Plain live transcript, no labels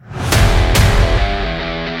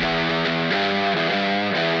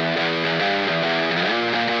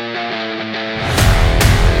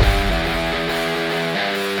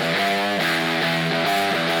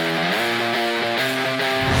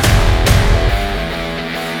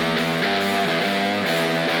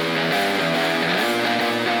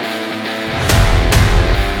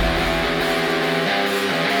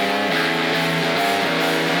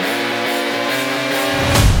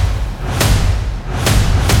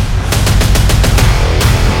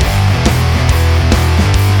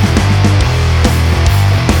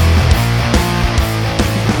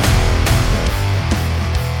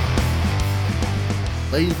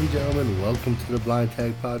Ladies and gentlemen, welcome to the Blind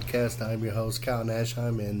Tag Podcast. I'm your host, Kyle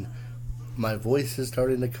Nashheim, and my voice is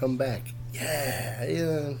starting to come back.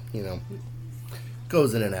 Yeah,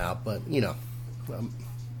 goes in and out, but,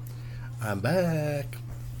 I'm back.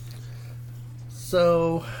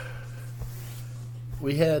 So,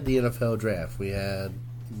 we had the NFL draft. We had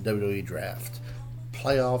WWE draft.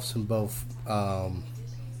 Playoffs in both,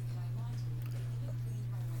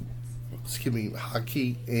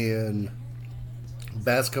 hockey and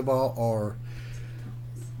basketball are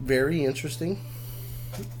very interesting.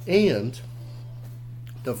 And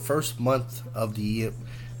the first month of the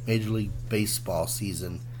Major League Baseball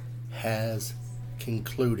season has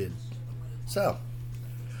concluded. So,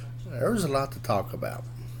 there's a lot to talk about.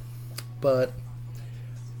 But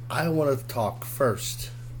I want to talk first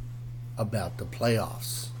about the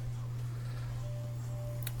playoffs.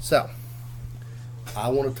 So, I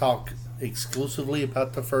want to talk exclusively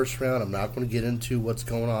about the first round. I'm not going to get into what's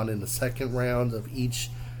going on in the second round of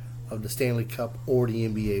each of the Stanley Cup or the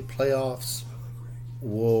NBA playoffs.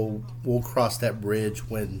 We'll cross that bridge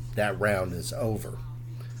when that round is over.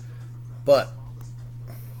 But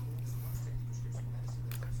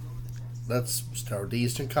let's start with the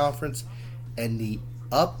Eastern Conference and the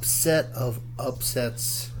upset of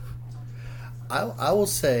upsets. I will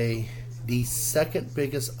say the second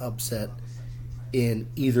biggest upset in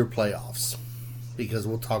either playoffs, because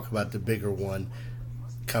we'll talk about the bigger one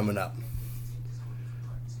coming up.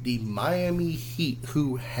 The Miami Heat,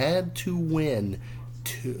 who had to win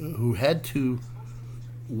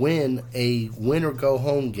a win or go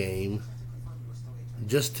home game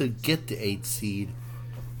just to get the 8th seed,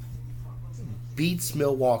 beats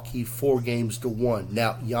Milwaukee 4-1.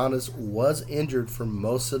 Now, Giannis was injured for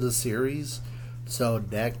most of the series, so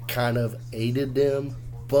that kind of aided them,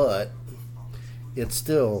 but it's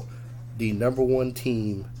still the number one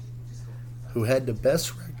team who had the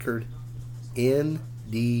best record in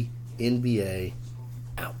the NBA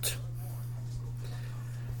out.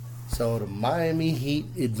 So the Miami Heat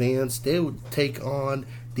advanced. They would take on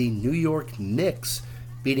the New York Knicks,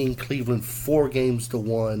 beating Cleveland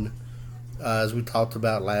 4-1. As we talked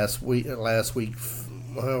about last week, or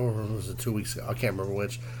was it 2 weeks ago? I can't remember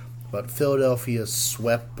which. But Philadelphia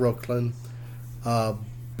swept Brooklyn.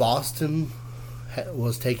 Boston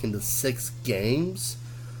was taken to 6 games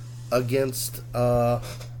against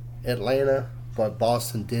Atlanta, but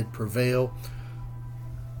Boston did prevail.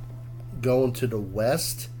 Going to the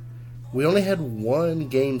West, we only had one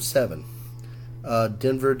Game 7.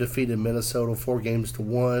 Denver defeated Minnesota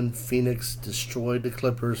 4-1. Phoenix destroyed the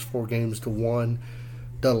Clippers 4-1.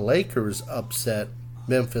 The Lakers upset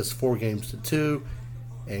Memphis 4-2.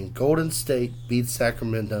 And Golden State beat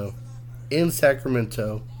Sacramento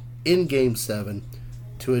in Game 7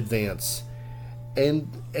 to advance. And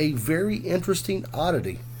a very interesting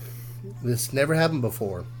oddity. This never happened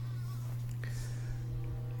before.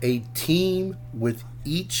 A team with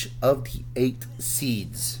each of the 8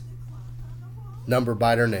 seeds, numbered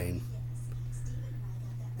by their name,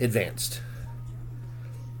 advanced.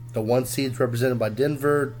 The 1 seed represented by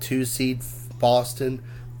Denver, 2 seed Boston,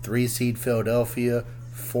 3 seed Philadelphia,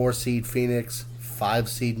 4 seed Phoenix, 5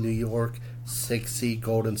 seed New York, 6 seed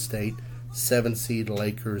Golden State, 7 seed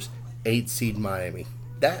Lakers, 8 seed Miami.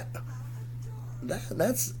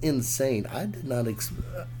 That's insane. I did not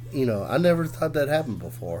I never thought that happened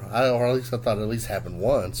before. Or at least I thought it at least happened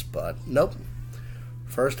once, but nope.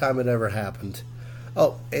 First time it ever happened.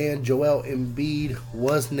 Oh, and Joel Embiid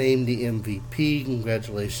was named the MVP.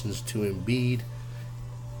 Congratulations to Embiid.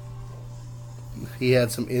 He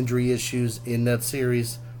had some injury issues in that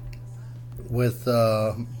series with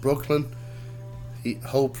Brooklyn.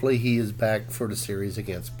 Hopefully he is back for the series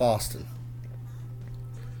against Boston.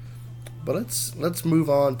 But let's move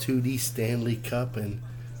on to the Stanley Cup, and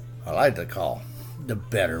I like to call the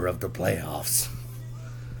better of the playoffs.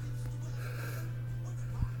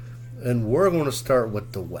 And we're going to start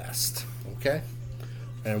with the West, okay?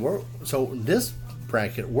 And in this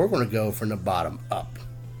bracket, we're going to go from the bottom up,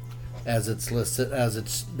 as it's listed,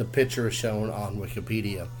 the picture is shown on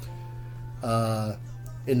Wikipedia.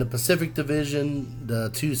 In the Pacific Division,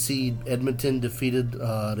 the 2 seed Edmonton defeated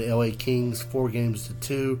the LA Kings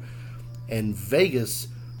 4-2, and Vegas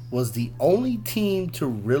was the only team to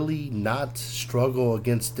really not struggle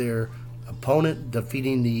against their opponent,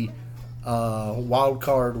 defeating the wild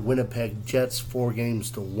card Winnipeg Jets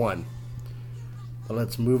 4-1. But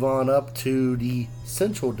let's move on up to the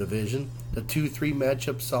Central Division. The 2-3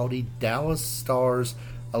 matchup saw the Dallas Stars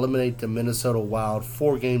eliminate the Minnesota Wild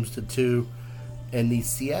 4-2, and the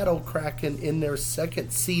Seattle Kraken, in their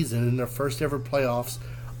second season, in their first ever playoffs,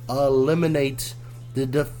 eliminate the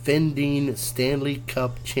defending Stanley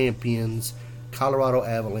Cup champions, Colorado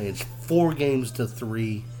Avalanche,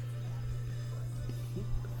 4-3.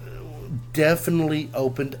 Definitely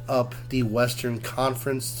opened up the Western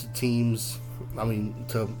Conference to teams.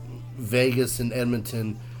 To Vegas and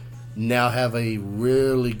Edmonton now have a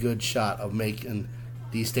really good shot of making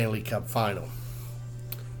the Stanley Cup final.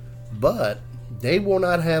 But they will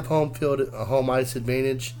not have home ice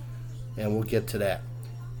advantage, and we'll get to that.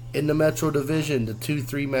 In the Metro Division, the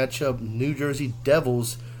 2-3 matchup, New Jersey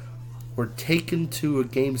Devils were taken to a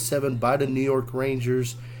Game 7 by the New York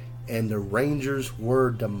Rangers, and the Rangers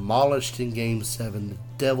were demolished in Game 7. The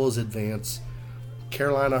Devils advance.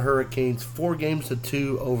 Carolina Hurricanes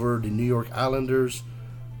 4-2 over the New York Islanders.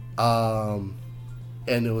 And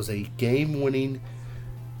it was a game-winning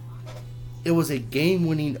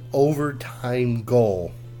overtime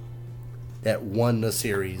goal that won the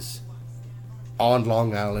series on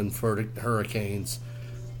Long Island for the Hurricanes.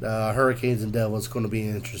 Hurricanes and Devils going to be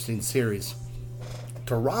an interesting series.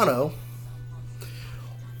 Toronto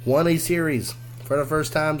won a series for the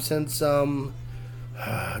first time since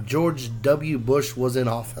George W. Bush was in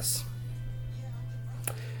office.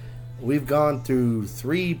 We've gone through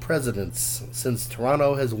 3 presidents since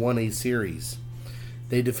Toronto has won a series.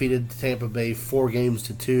 They defeated Tampa Bay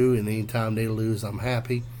 4-2, and anytime they lose, I'm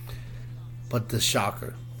happy. But the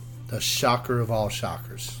shocker of all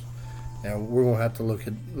shockers. Now we're gonna have to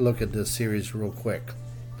look at this series real quick.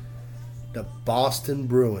 The Boston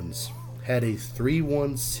Bruins had a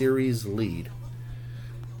 3-1 series lead.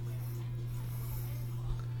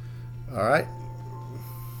 All right,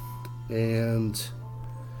 and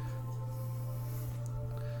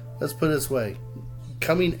let's put it this way: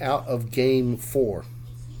 coming out of Game 4,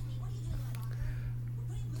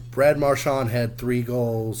 Brad Marchand had 3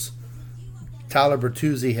 goals. Tyler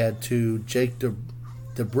Bertuzzi had 2. Jake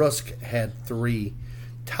DeBrusk had 3.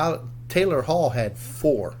 Taylor Hall had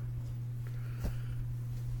 4.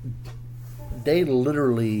 They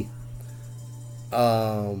literally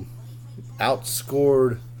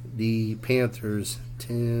outscored the Panthers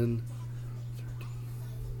 16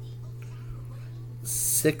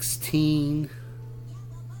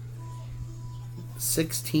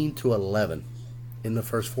 to 11 in the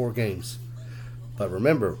first 4 games. But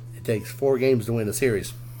remember, it takes 4 games to win a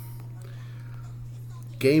series.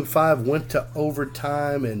 Game 5 went to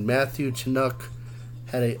overtime, and Matthew Chinook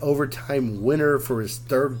had an overtime winner for his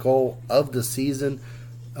 3rd goal of the season.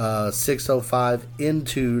 6:05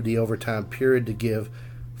 into the overtime period to give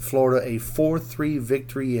Florida a 4-3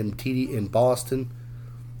 victory in Boston.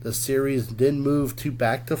 The series then moved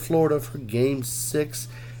back to Florida for Game 6,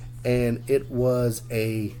 and it was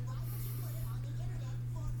a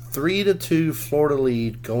 3-2 Florida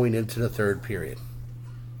lead going into the 3rd period.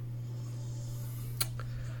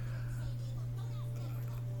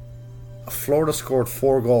 Florida scored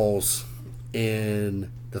 4 goals in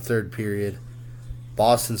the 3rd period.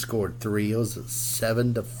 Boston scored 3. It was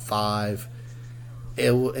 7-5.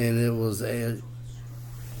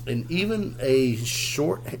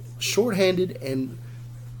 Shorthanded, and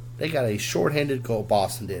they got a shorthanded goal.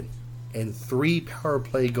 Boston did, and 3 power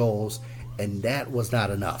play goals, and that was not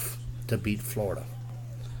enough to beat Florida.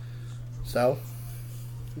 So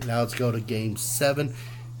now let's go to Game 7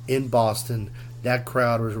 in Boston. That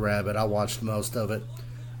crowd was rabid. I watched most of it.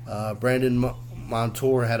 Brandon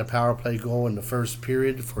Montour had a power play goal in the first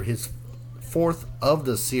period for his 4th of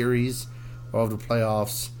the series, or of the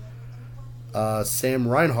playoffs. Sam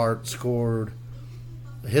Reinhart scored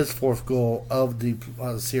his 4th goal of the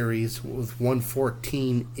series with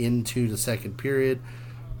 1:14 into the 2nd period.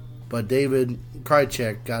 But David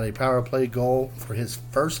Krejci got a power play goal for his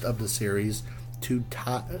 1st of the series to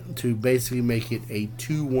basically make it a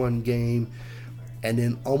 2-1 game. And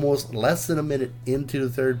then almost less than a minute into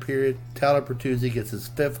the 3rd period, Tyler Bertuzzi gets his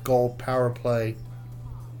 5th goal, power play.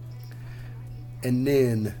 And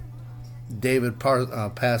then David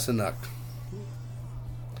Pastrnak,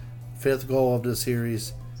 5th goal of the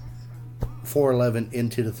series, 4:11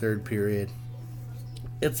 into the 3rd period.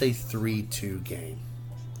 It's a 3-2 game.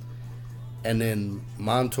 And then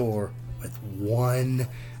Montour, with 1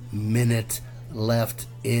 minute left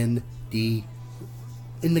in the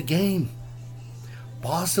game.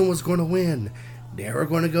 Boston was going to win. They were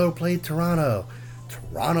going to go play Toronto.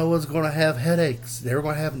 Toronto was going to have headaches. They were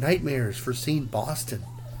going to have nightmares for seeing Boston.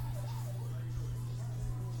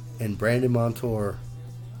 And Brandon Montour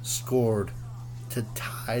scored to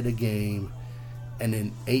tie the game. And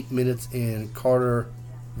then 8 minutes in, Carter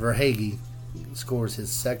Verhaeghe scores his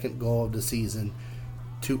 2nd goal of the season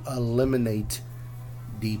to eliminate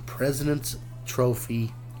the President's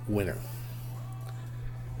Trophy winner.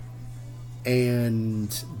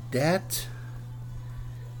 And that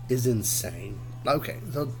is insane. Okay,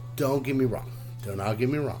 so don't get me wrong. Do not get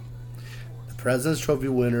me wrong. The President's Trophy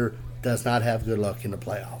winner does not have good luck in the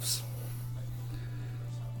playoffs.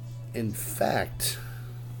 In fact,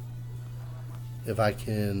 if I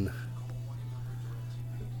can...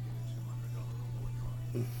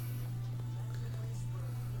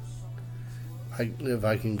 If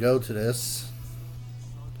I can go to this.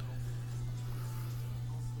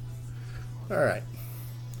 All right.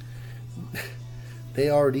 They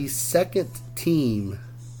are the second team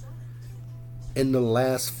in the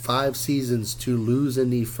last 5 seasons to lose in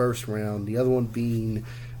the first round. The other one being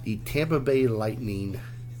the Tampa Bay Lightning.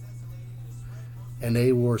 And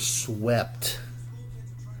they were swept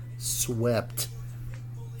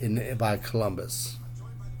by Columbus.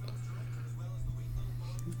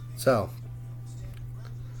 So,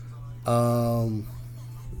 the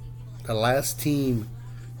last team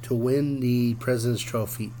to win the President's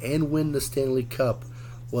Trophy and win the Stanley Cup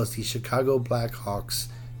was the Chicago Blackhawks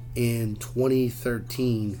in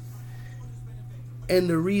 2013. And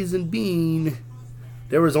the reason being,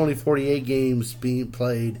 there was only 48 games being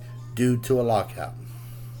played due to a lockout.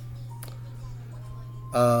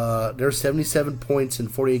 Their 77 points in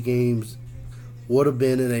 48 games would have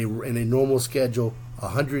been in a normal schedule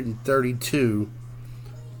 132,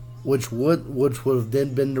 which would have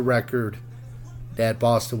then been the record that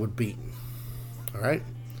Boston would beat. All right.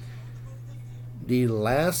 The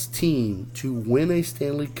last team to win a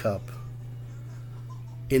Stanley Cup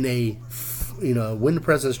win the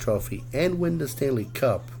President's Trophy and win the Stanley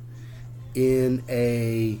Cup in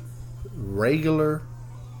a regular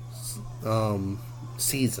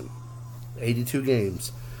season, 82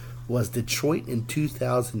 games, was Detroit in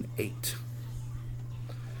 2008.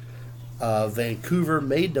 Vancouver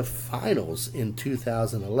made the finals in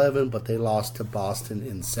 2011, but they lost to Boston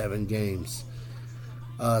in 7 games.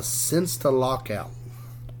 Since the lockout,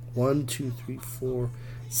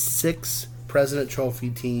 6 President Trophy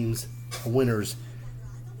teams, winners,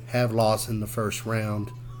 have lost in the first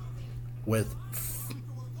round, with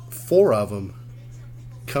 4 of them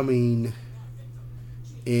coming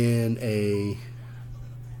in a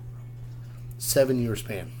 7-year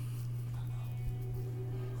span.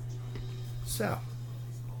 So,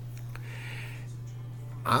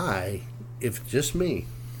 if just me,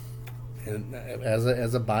 and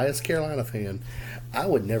as a biased Carolina fan, I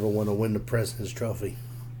would never want to win the President's Trophy.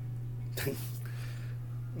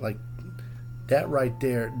 Like that right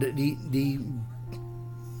there, the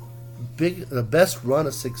best run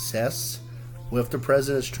of success with the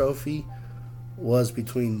President's Trophy was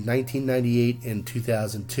between 1998 and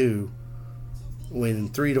 2002, when in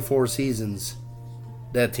 3 to 4 seasons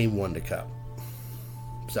that team won the cup.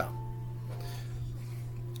 So,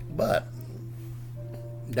 but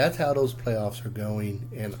that's how those playoffs are going,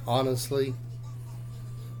 and honestly,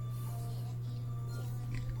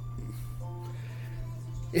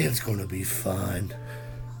 it's going to be fun.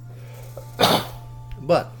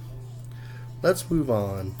 But let's move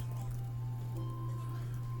on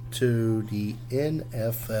to the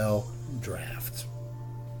NFL draft.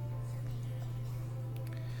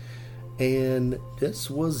 And this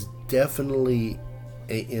was definitely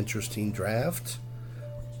an interesting draft.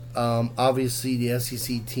 Obviously, the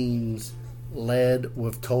SEC teams led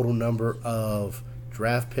with total number of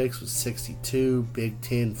draft picks with 62, Big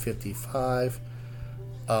Ten 55.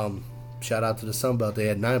 Shout out to the Sun Belt. They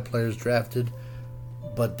had 9 players drafted,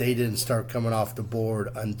 but they didn't start coming off the board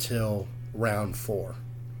until round 4.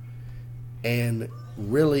 And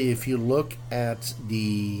really, if you look at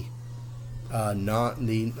the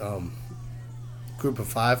Group of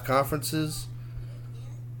 5 conferences,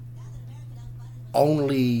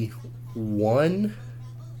 only 1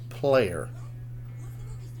 player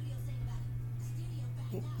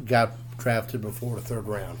got drafted before the 3rd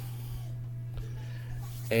round.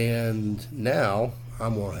 And now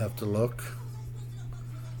I'm going to have to look.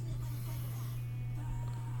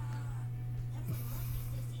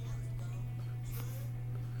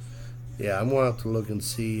 Yeah, I'm going to have to look and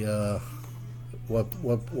see what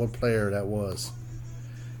player that was,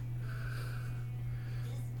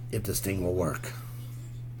 if this thing will work.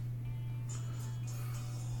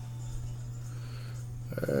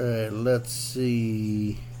 Alright, let's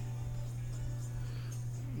see.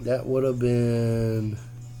 That would have been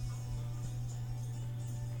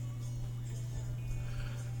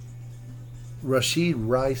Rashid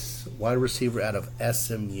Rice, wide receiver out of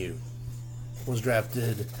SMU, was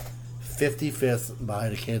drafted 55th by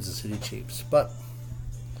the Kansas City Chiefs. But,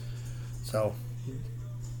 so,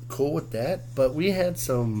 cool with that. But we had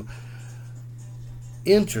some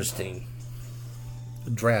interesting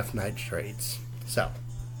draft night trades. So,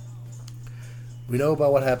 we know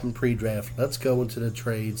about what happened pre-draft. Let's go into the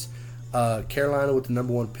trades. Carolina with the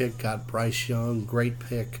number 1 pick got Bryce Young. Great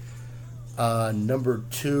pick. Number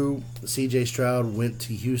 2, C.J. Stroud went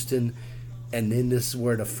to Houston. And then this is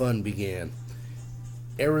where the fun began.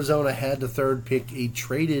 Arizona had the 3rd pick. He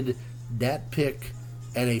traded that pick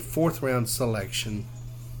and a 4th-round selection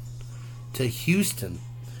to Houston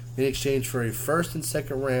in exchange for a 1st and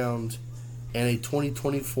 2nd round and a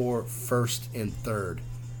 2024 1st and 3rd.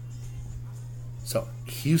 So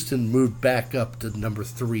Houston moved back up to number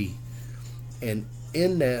 3. And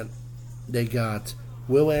in that, they got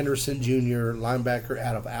Will Anderson Jr., linebacker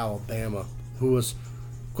out of Alabama, who was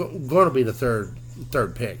going to be the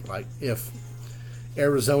third pick. Like, if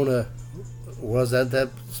Arizona was at that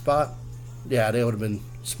spot, yeah, they would have been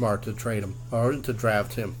smart to trade him or to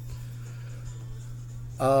draft him.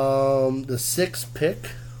 The 6th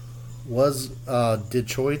pick was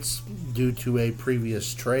Detroit's due to a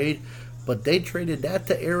previous trade, but they traded that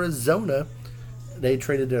to Arizona. They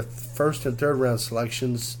traded their 1st and 3rd round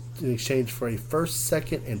selections in exchange for a 1st,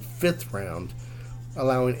 2nd, and 5th round,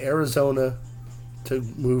 allowing Arizona to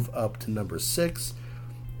move up to number 6,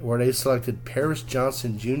 where they selected Paris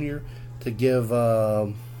Johnson Jr. to give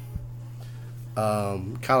Kyler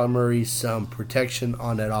Murray some protection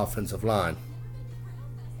on that offensive line.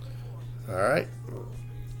 All right.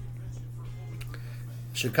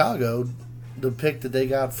 Chicago, the pick that they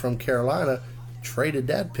got from Carolina, traded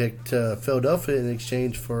that pick to Philadelphia in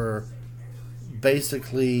exchange for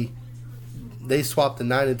basically they swapped the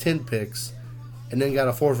 9 and 10 picks and then got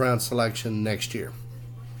a 4th round selection next year.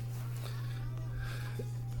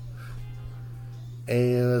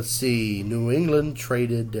 And let's see, New England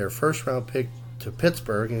traded their 1st round pick to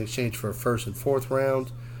Pittsburgh in exchange for a 1st and 4th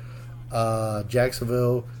round.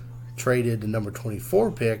 Jacksonville traded the number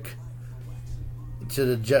 24 pick to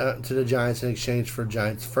the Giants in exchange for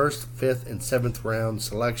Giants' 1st, 5th, and 7th round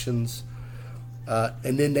selections.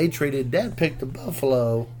 And then they traded that pick to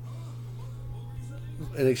Buffalo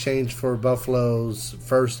in exchange for Buffalo's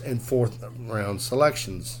 1st and 4th round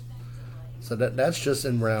selections. So that's just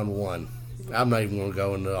in round 1. I'm not even going to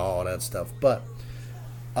go into all that stuff. But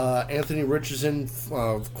Anthony Richardson,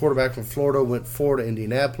 quarterback from Florida, went 4 to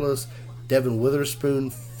Indianapolis. Devin Witherspoon,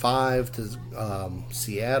 5 to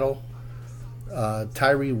Seattle.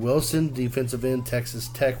 Tyree Wilson, defensive end, Texas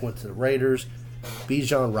Tech, went to the Raiders.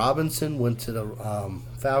 Bijan Robinson went to the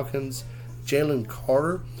Falcons. Jalen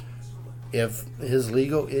Carter, if his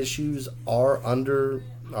legal issues are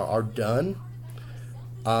done,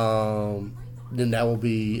 then that will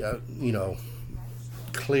be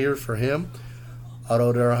clear for him.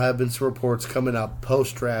 Although there have been some reports coming out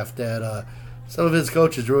post-draft that some of his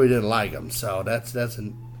coaches really didn't like him, so that's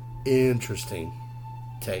an interesting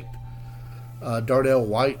take. Darnell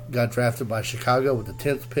White got drafted by Chicago with the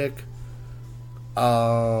 10th pick.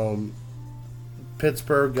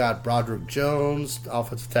 Pittsburgh got Broderick Jones,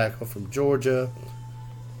 offensive tackle from Georgia.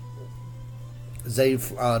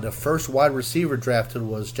 The first wide receiver drafted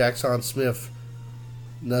was Jackson Smith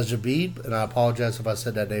Najabib, and I apologize if I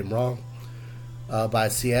said that name wrong, by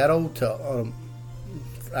Seattle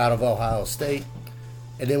out of Ohio State.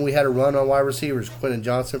 And then we had a run on wide receivers. Quentin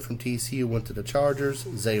Johnson from TCU went to the Chargers.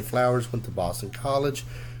 Zay Flowers went to Boston College.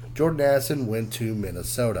 Jordan Addison went to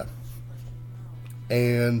Minnesota.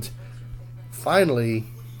 And finally,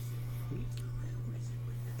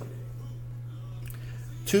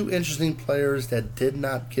 2 interesting players that did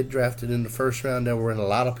not get drafted in the 1st round that were in a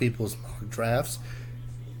lot of people's mock drafts,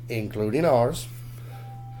 including ours,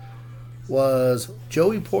 was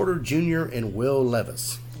Joey Porter Jr. and Will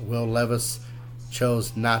Levis. Will Levis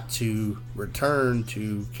chose not to return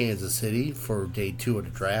to Kansas City for day 2 of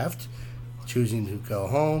the draft, choosing to go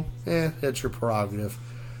home. That's your prerogative.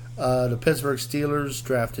 The Pittsburgh Steelers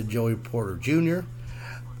drafted Joey Porter Jr.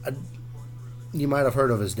 You might have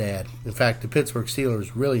heard of his dad. In fact, the Pittsburgh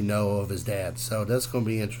Steelers really know of his dad, so that's going to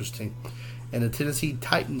be interesting. And the Tennessee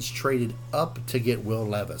Titans traded up to get Will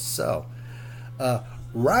Levis. So,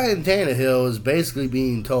 Ryan Tannehill is basically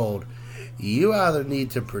being told, you either need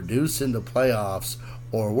to produce in the playoffs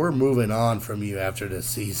or we're moving on from you after this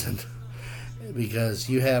season. Because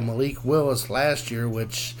you had Malik Willis last year,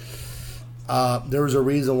 which there was a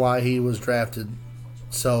reason why he was drafted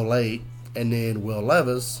so late, and then Will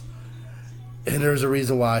Levis, and there's a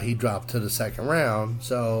reason why he dropped to the 2nd round.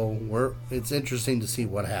 So it's interesting to see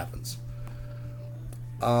what happens.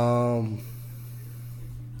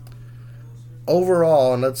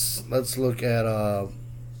 Overall, and let's look at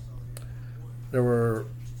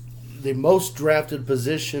the most drafted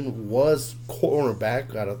position was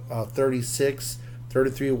cornerback, got a 36.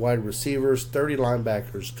 33 wide receivers, 30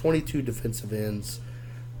 linebackers, 22 defensive ends,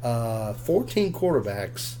 14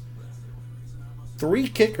 quarterbacks, 3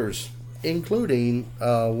 kickers, including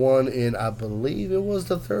one in, I believe it was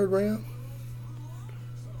the 3rd round.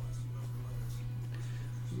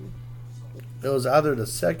 It was either the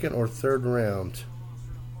 2nd or 3rd round.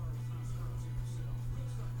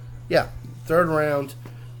 Yeah, 3rd round.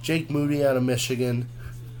 Jake Moody out of Michigan.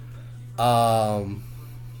 As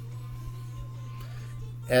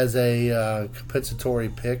a compensatory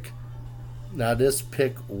pick. Now, this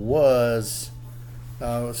pick was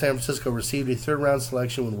San Francisco received a 3rd round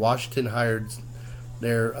selection when Washington hired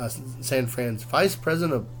their San Fran's vice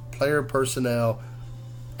president of player personnel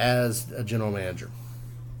as a general manager.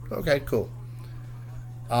 Okay, cool.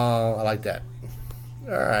 I like that.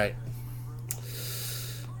 All right.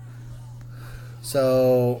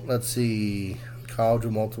 So, let's see. College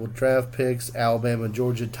with multiple draft picks. Alabama and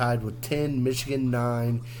Georgia tied with 10. Michigan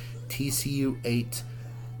 9. TCU 8.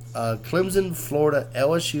 Clemson, Florida,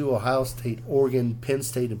 LSU, Ohio State, Oregon, Penn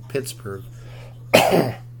State, and Pittsburgh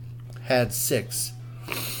had 6.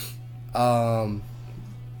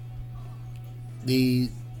 The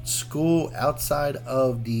school outside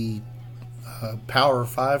of the Power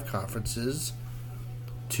 5 conferences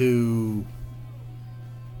to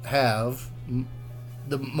have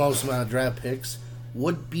the most amount of draft picks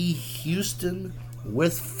would be Houston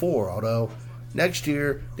with 4, although next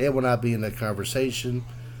year they will not be in that conversation.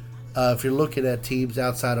 If you're looking at teams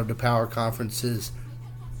outside of the power conferences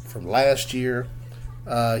from last year,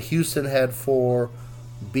 Houston had 4,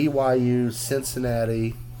 BYU,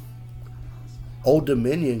 Cincinnati, Old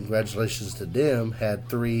Dominion, congratulations to them, had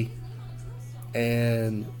 3,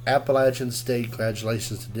 and Appalachian State,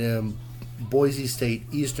 congratulations to them, Boise State,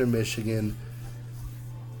 Eastern Michigan,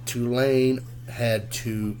 Tulane had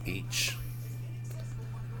 2 each.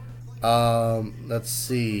 Let's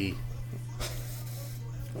see.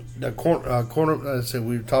 The corner. So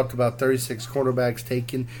we talked about 36 cornerbacks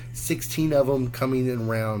taken, 16 of them coming in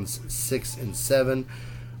rounds 6 and 7.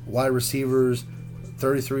 Wide receivers,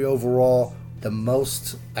 33 overall. The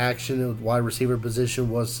most action of wide receiver position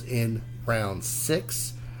was in round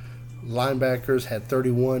 6. Linebackers had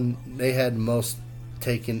 31. They had most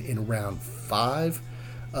taken in round 5.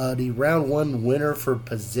 The round 1 winner for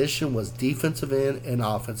position was defensive end and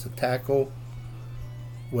offensive tackle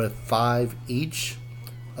with 5 each.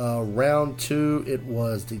 Round 2, it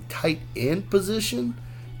was the tight end position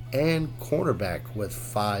and cornerback with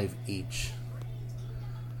 5 each.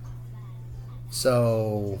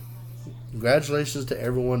 So, congratulations to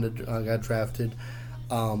everyone that got drafted.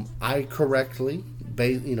 I correctly,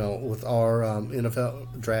 with our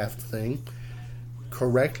NFL draft thing,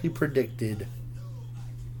 correctly predicted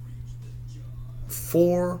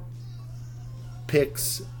 4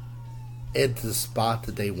 picks into the spot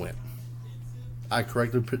that they went. I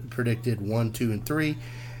correctly predicted 1, 2, and 3,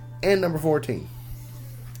 and number 14.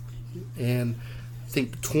 And I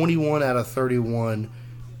think 21 out of 31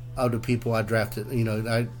 of the people I drafted, in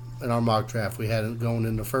our mock draft, we had going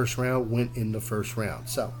in the first round, went in the first round.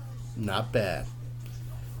 So, not bad.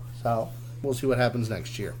 So, we'll see what happens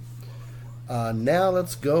next year. Now,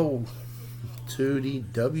 let's go to the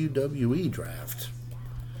WWE draft,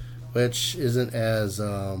 which isn't as,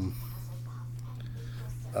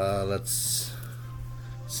 let's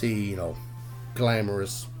see,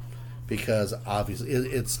 glamorous, because obviously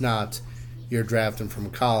it's not you're drafting from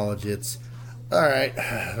college. It's all right.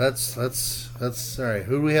 That's all right.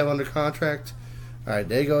 Who do we have under contract? All right,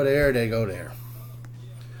 they go there.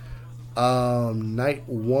 Night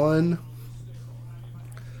 1,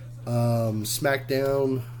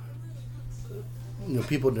 SmackDown.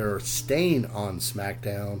 People that are staying on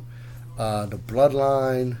SmackDown. The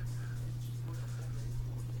Bloodline.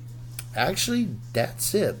 Actually,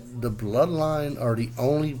 that's it. The Bloodline are the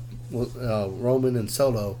only, Roman and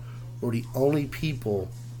Solo were the only people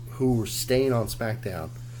who were staying on SmackDown.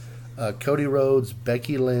 Cody Rhodes,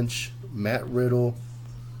 Becky Lynch, Matt Riddle,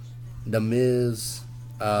 The Miz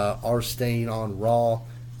are staying on Raw.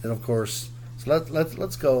 And of course, so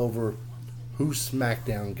let's go over who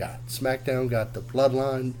SmackDown got. SmackDown got the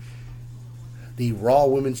Bloodline, the Raw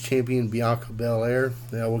Women's Champion Bianca Belair.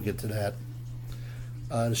 Yeah, we'll get to that.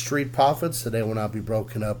 The Street Profits, so they will not be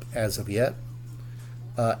broken up as of yet.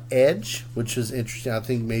 Edge, which is interesting. I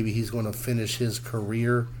think maybe he's going to finish his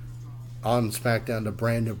career on SmackDown. The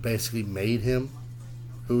brand that basically made him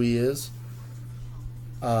who he is.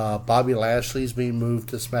 Bobby Lashley's being moved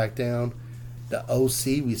to SmackDown. The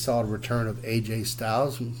OC, we saw the return of AJ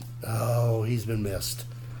Styles. Oh, he's been missed.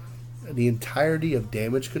 The entirety of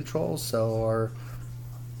Damage Control, so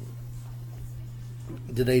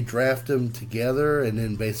Did they draft them together and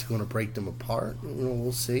then basically going to break them apart?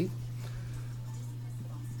 We'll see.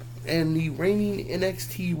 And the reigning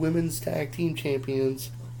NXT Women's Tag Team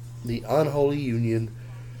Champions, the Unholy Union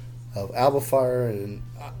of Alba Fire and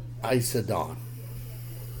Isa Dawn.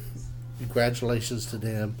 Congratulations to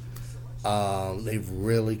them. They've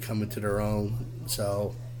really come into their own.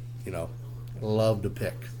 So, love to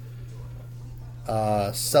pick.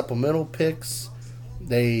 Supplemental picks,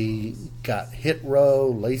 they got Hit Row,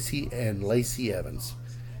 Lacey Evans.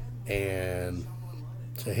 And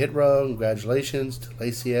to Hit Row, congratulations. To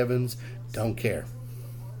Lacey Evans, don't care.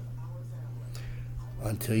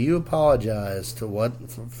 Until you apologize to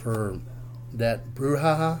for that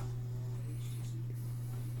brouhaha,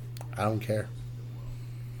 I don't care.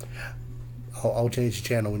 I'll change the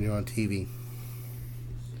channel when you're on TV.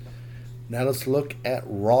 Now let's look at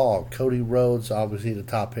Raw. Cody Rhodes, obviously the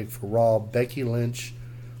top pick for Raw. Becky Lynch,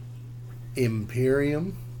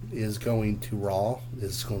 Imperium is going to Raw.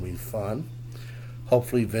 This is going to be fun.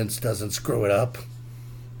 Hopefully Vince doesn't screw it up.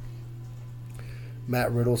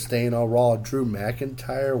 Matt Riddle staying on Raw. Drew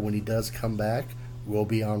McIntyre, when he does come back, will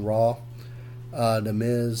be on Raw. The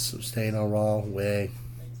Miz staying on Raw.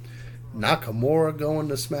 Nakamura going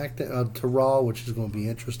to SmackDown to Raw, which is going to be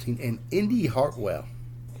interesting. And Indy Hartwell.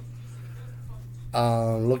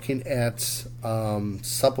 Looking at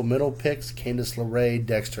supplemental picks, Candice LeRae,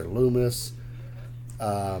 Dexter Lumis,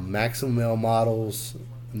 Maximum Male Models,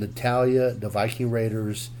 Natalia, the Viking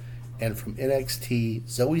Raiders, and from NXT,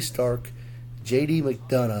 Zoe Stark, JD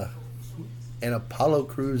McDonough, and Apollo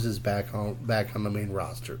Crews is back on the main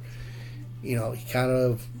roster. He kind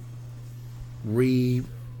of remade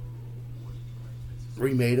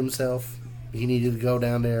himself. He needed to go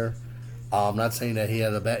down there. I'm not saying that he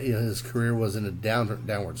had a bad, his career was in a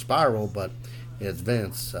downward spiral, but it's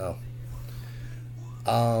Vince. So,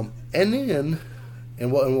 and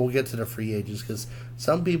we'll get to the free agents because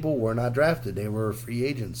some people were not drafted; they were free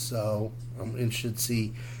agents. So I'm interested to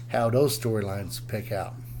see how those storylines pick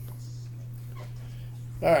out.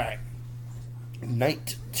 All right,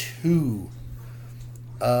 night 2.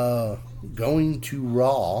 Going to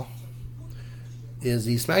Raw is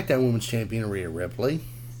the SmackDown Women's Champion Rhea Ripley.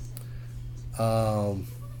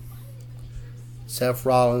 Seth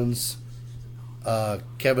Rollins,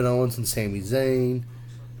 Kevin Owens, and Sami Zayn,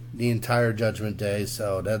 the entire Judgment Day.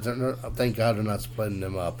 So thank God they're not splitting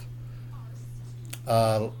them up.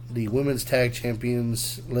 The Women's Tag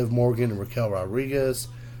Champions, Liv Morgan and Raquel Rodriguez.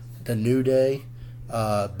 The New Day,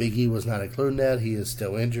 Big E was not included in that. He is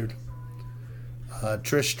still injured.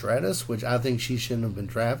 Trish Stratus, which I think she shouldn't have been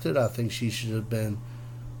drafted. I think she should have been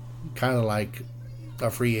kind of like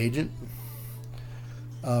a free agent.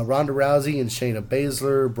 Ronda Rousey and Shayna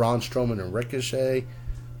Baszler, Braun Strowman and Ricochet,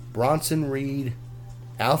 Bronson Reed,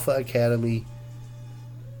 Alpha Academy,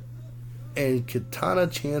 and Katana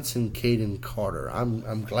Chance and Kaden Carter.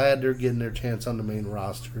 I'm glad they're getting their chance on the main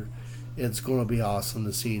roster. It's going to be awesome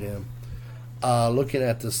to see them. Looking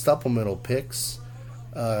at the supplemental picks,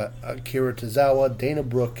 Akira Tozawa, Dana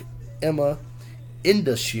Brooke, Emma,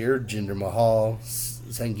 Indashir, Jinder Mahal,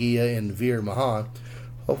 Sangia, and Veer Mahan.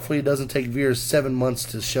 Hopefully it doesn't take Veer 7 months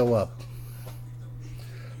to show up.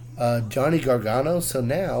 Johnny Gargano, so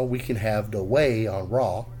now we can have The Way on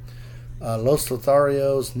Raw. Los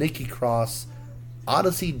Lotharios, Nikki Cross,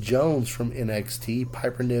 Odyssey Jones from NXT,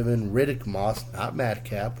 Piper Niven, Riddick Moss, not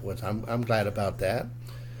Madcap, which I'm glad about that.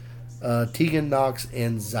 Tegan Nox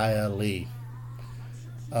and Xia Li.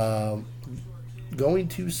 Going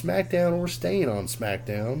to SmackDown or staying on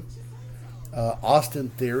SmackDown. Austin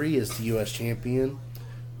Theory is the U.S. champion.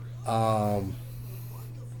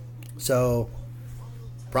 So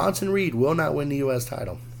Bronson Reed will not win the U.S.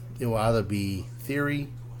 title. It will either be Theory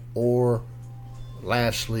or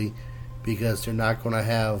Lashley because they're not going to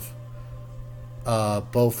have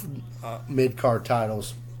both mid-card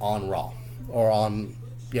titles on Raw on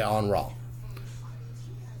Raw.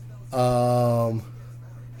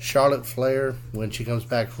 Charlotte Flair when she comes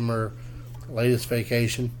back from her latest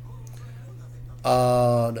vacation.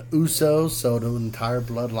 The Usos, so the entire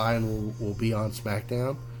bloodline will be on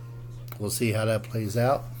SmackDown. We'll see how that plays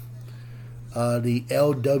out. The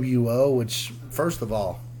LWO, which first of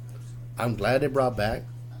all, I'm glad they brought back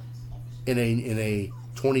in a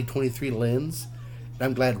 2023 lens. And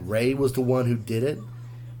I'm glad Ray was the one who did it.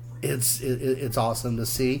 It's awesome to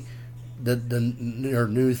see her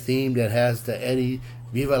new theme that has the Eddie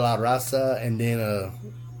Viva la Raza and then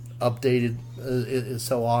updated. It's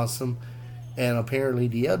so awesome. And apparently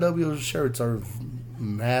the LWO shirts are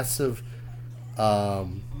massive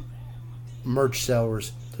merch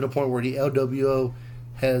sellers to the point where the LWO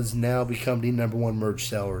has now become the #1 merch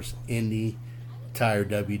sellers in the entire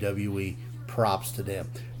WWE. Props to them.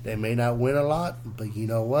 They may not win a lot, but you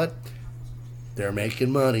know what? They're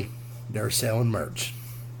making money. They're selling merch.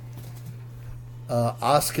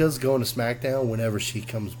 Asuka's going to SmackDown whenever she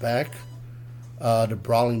comes back. The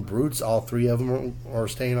Brawling Brutes, all three of them are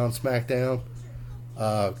staying on SmackDown.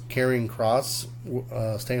 Karrion Kross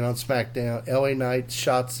staying on SmackDown. LA Knight,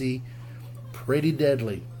 Shotzi, Pretty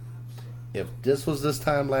Deadly. If this was this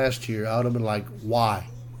time last year, I would have been like, why?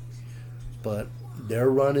 But they're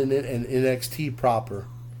running it, and NXT proper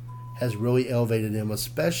has really elevated them,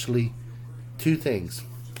 especially two things.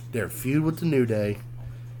 Their feud with the New Day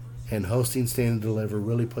and hosting Stand and Deliver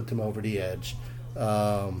really put them over the edge.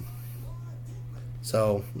 So,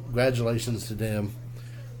 congratulations to them.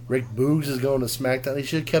 Rick Boogs is going to SmackDown. He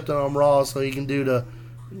should have kept it on Raw so he can do the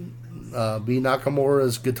be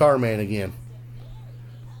Nakamura's guitar man again.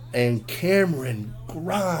 And Cameron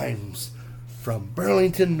Grimes from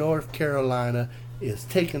Burlington, North Carolina is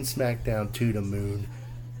taking SmackDown to the moon.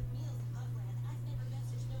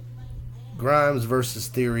 Grimes versus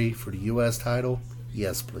Theory for the U.S. title.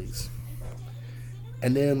 Yes, please.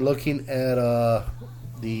 And then looking at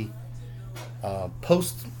the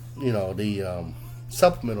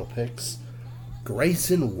supplemental picks,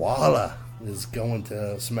 Grayson Waller is going to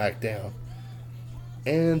SmackDown,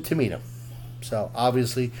 and Tamina. So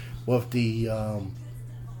obviously, with the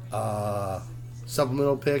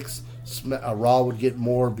supplemental picks, Raw would get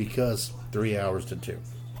more because 3 hours to 2.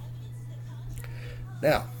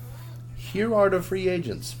 Now, here are the free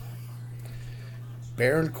agents.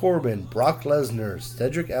 Baron Corbin, Brock Lesnar,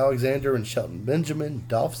 Cedric Alexander and Shelton Benjamin,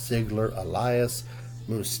 Dolph Ziggler, Elias,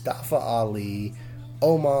 Mustafa Ali,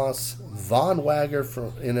 Omos, Von Wagner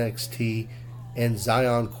from NXT, and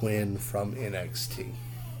Zion Quinn from NXT.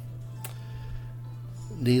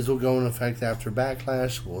 These will go into effect after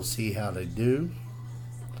Backlash. We'll see how they do.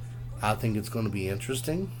 I think it's going to be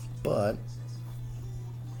interesting, but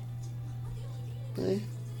it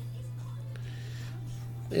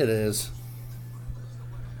is.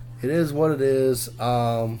 It is what it is.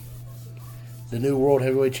 The new World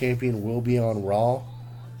Heavyweight Champion will be on Raw.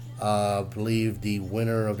 I believe the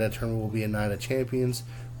winner of that tournament will be a Night of Champions,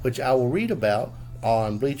 which I will read about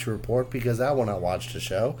on Bleacher Report because I will not watch the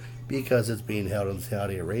show because it's being held in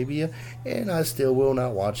Saudi Arabia, and I still will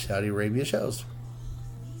not watch Saudi Arabia shows.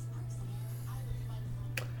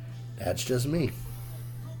 That's just me.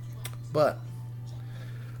 But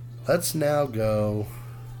let's now go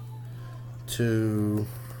to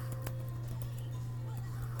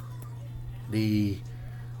the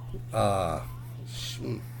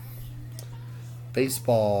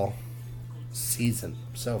baseball season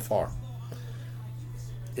so far,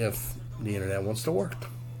 if the internet wants to work.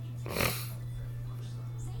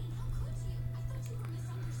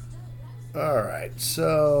 Alright,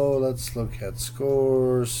 so let's look at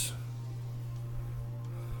scores.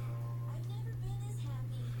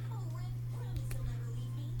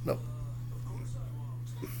 Nope.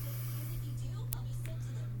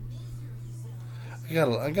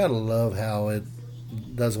 I gotta love how it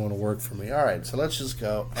doesn't want to work for me. Alright, so let's just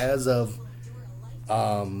go as of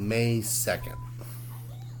May 2nd.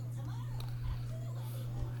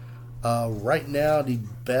 Right now, the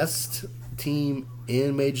best team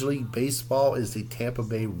in Major League Baseball is the Tampa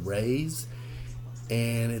Bay Rays,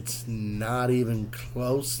 and it's not even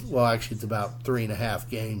close. Well, actually, it's about 3.5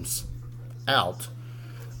 games out.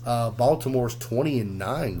 Baltimore's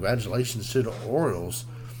 20-9. Congratulations to the Orioles.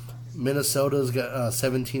 Minnesota's got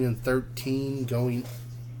 17-13, going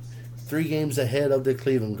 3 games ahead of the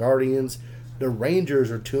Cleveland Guardians. The Rangers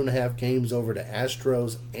are 2.5 games over the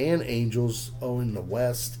Astros and Angels in the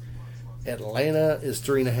West. Atlanta is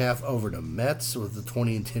 3.5 over the Mets with a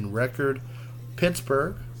 20-10 record.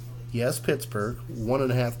 Pittsburgh, yes, Pittsburgh,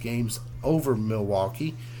 1.5 games over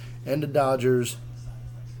Milwaukee. And the Dodgers,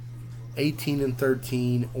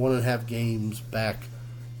 18-13, 1.5 games back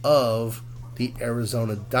of the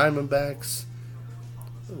Arizona Diamondbacks.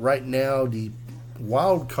 Right now, the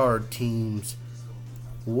wild card teams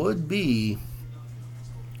would be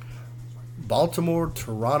Baltimore,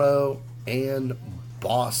 Toronto, and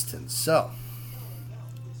Boston. So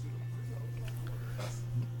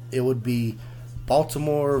it would be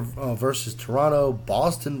Baltimore versus Toronto,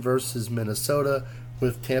 Boston versus Minnesota,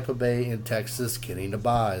 with Tampa Bay and Texas getting the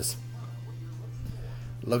byes.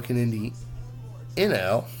 Looking in the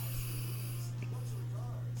NL,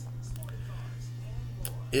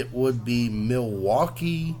 it would be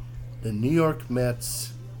Milwaukee, the New York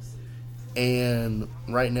Mets, and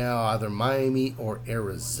right now either Miami or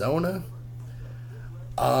Arizona.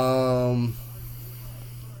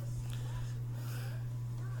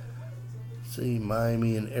 see,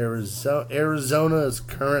 Miami and Arizona. Arizona is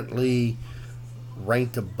currently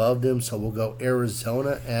ranked above them, so we'll go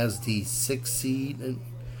Arizona as the 6th seed. And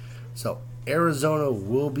so Arizona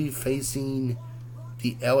will be facing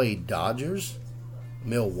the LA Dodgers.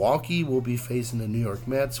 Milwaukee will be facing the New York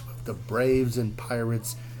Mets, with the Braves and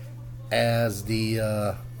Pirates as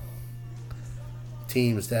the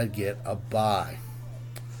teams that get a bye.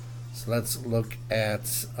 So let's look at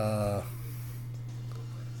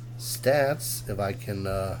stats, if I can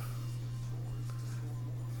there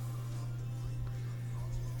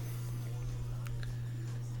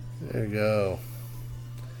you go.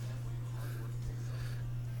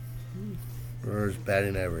 Where's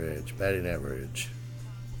batting average? Batting average.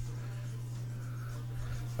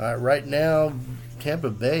 All right, right now, Tampa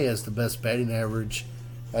Bay has the best batting average,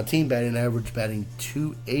 team batting average, batting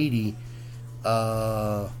 .280.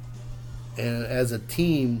 And as a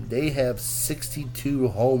team, they have 62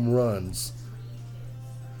 home runs,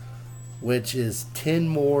 which is 10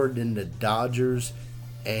 more than the Dodgers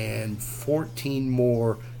and 14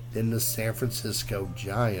 more than the San Francisco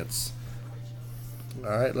Giants.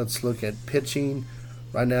 All right, let's look at pitching.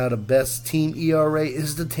 Right now, the best team ERA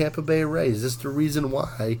is the Tampa Bay Rays. This is the reason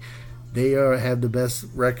why they have the best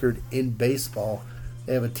record in baseball.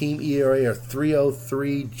 They have a team ERA of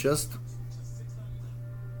 3.03, just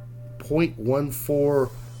 .14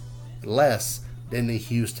 less than the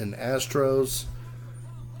Houston Astros.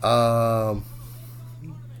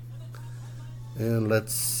 And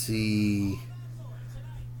let's see.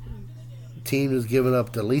 Team has given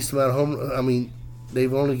up the least amount of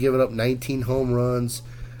they've only given up 19 home runs.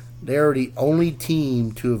 They're the only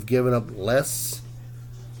team to have given up less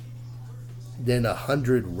than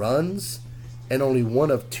 100 runs, and only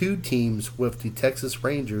one of two teams with the Texas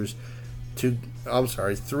Rangers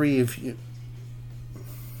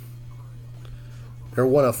they're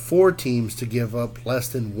one of four teams to give up less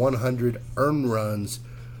than 100 earned runs,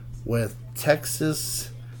 with Texas,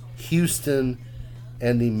 Houston,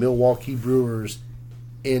 and the Milwaukee Brewers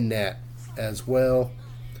in that as well.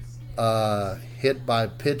 Hit by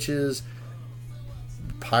pitches,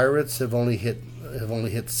 Pirates have only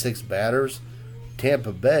hit 6 batters.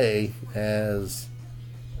 Tampa Bay has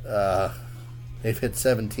they've hit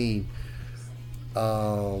 17.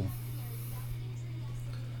 But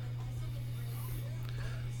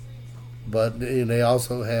they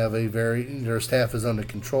also have their staff is under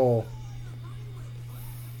control.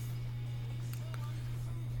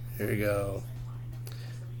 Here you go.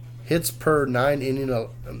 Hits per 9 innings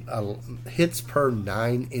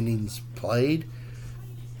played.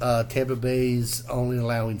 Tampa Bay's only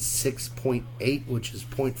allowing 6.8, which is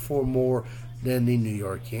 .4 more than the New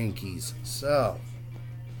York Yankees. So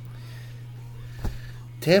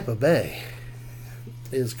Tampa Bay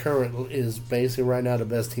is basically right now the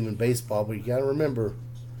best team in baseball, but you got to remember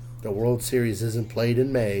the World Series isn't played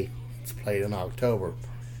in May; it's played in October.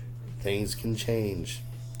 Things can change.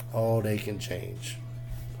 Oh, they can change.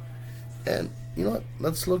 And you know what?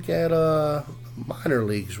 Let's look at minor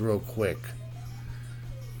leagues real quick.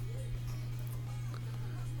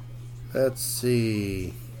 Let's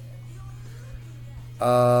see.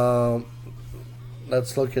 Let's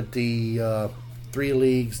look at the 3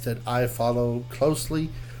 leagues that I follow closely.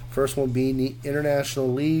 First one being the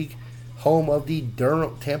International League, home of the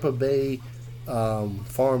Tampa Bay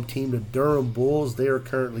farm team, the Durham Bulls. They are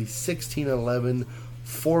currently 16-11,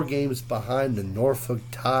 4 games behind the Norfolk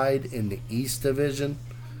Tide in the East Division.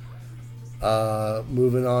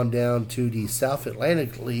 Moving on down to the South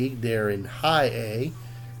Atlantic League, they're in High A.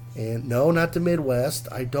 And no, not the Midwest.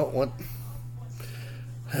 I don't want...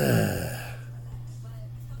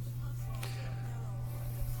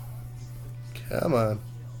 Come on.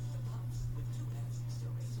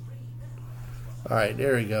 Alright,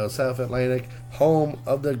 there we go. South Atlantic, home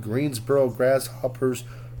of the Greensboro Grasshoppers,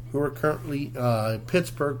 who are currently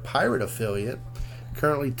Pittsburgh Pirate affiliate,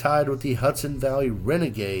 currently tied with the Hudson Valley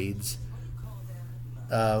Renegades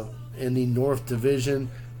in the North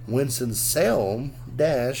Division. Winston-Salem,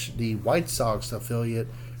 the White Sox affiliate,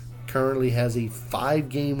 currently has a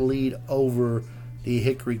 5-game lead over the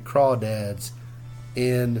Hickory Crawdads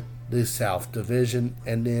in the South Division.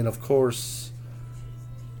 And then, of course,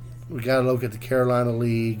 we got to look at the Carolina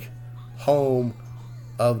League, home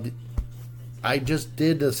of the... I just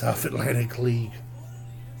did the South Atlantic League.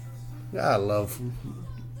 I love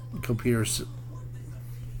computers.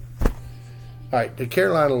 Alright, the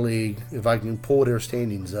Carolina League, if I can pull their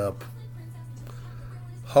standings up,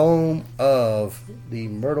 home of the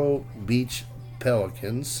Myrtle Beach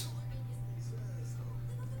Pelicans.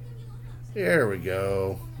 There we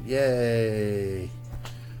go. Yay.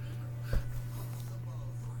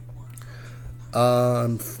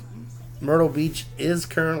 Myrtle Beach is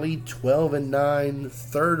currently 12-9,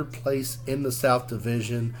 third place in the South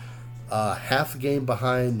Division, half a game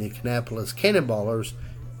behind the Kannapolis Cannonballers,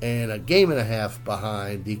 and a game and a half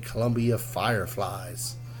behind the Columbia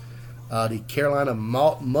Fireflies. The Carolina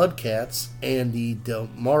Mudcats and the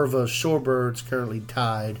Delmarva Shorebirds currently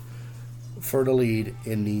tied for the lead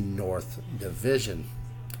in the North Division.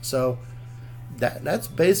 So that's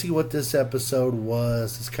basically what this episode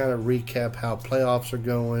was. Just kind of recap how playoffs are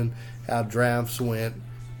going, how drafts went,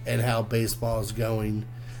 and how baseball is going.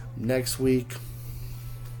 Next week,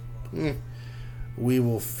 we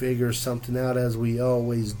will figure something out as we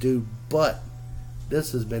always do. But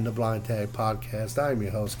this has been the Blind Tag Podcast. I'm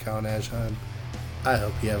your host, Kyle Nashheim. I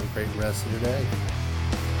hope you have a great rest of your day.